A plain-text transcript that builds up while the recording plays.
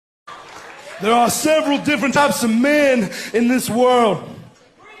There are several different types of men in this world.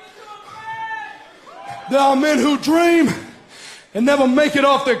 There are men who dream and never make it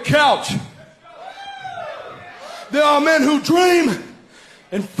off their couch. There are men who dream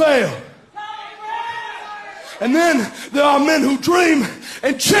and fail. And then there are men who dream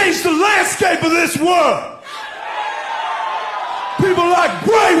and change the landscape of this world. People like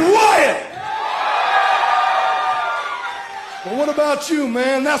Bray, Wyatt. Well, what about you,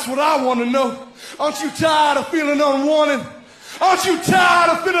 man? That's what I want to know. Aren't you tired of feeling unwanted? Aren't you tired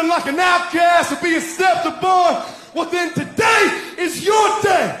of feeling like an outcast or being stepped upon? Well, then today is your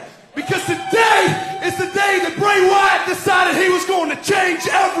day. Because today is the day that Bray Wyatt decided he was going to change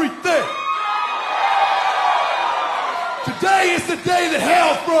everything. Today is the day that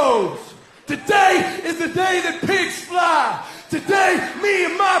hell froze. Today is the day that pigs fly. Today, me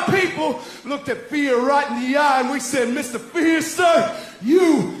and my people looked at fear right in the eye and we said, Mr. Fear, sir,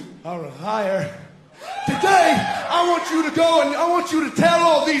 you are a liar. Today, I want you to go and I want you to tell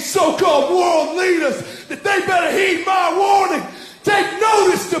all these so-called world leaders that they better heed my warning. Take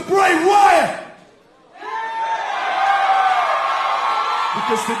notice to Bray Wyatt.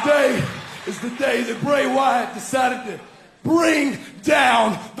 Because today is the day that Bray Wyatt decided to bring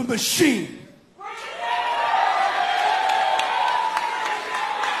down the machine.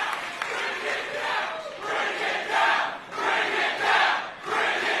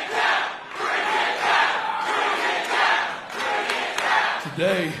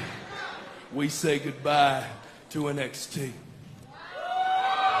 Today, we say goodbye to NXT.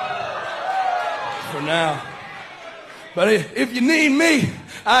 For now. But if you need me,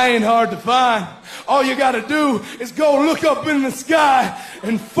 I ain't hard to find. All you gotta do is go look up in the sky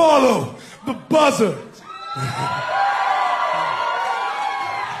and follow the buzzer.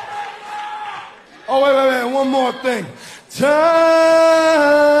 Oh, wait, one more thing. Time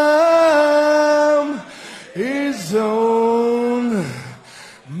is on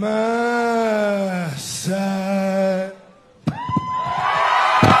my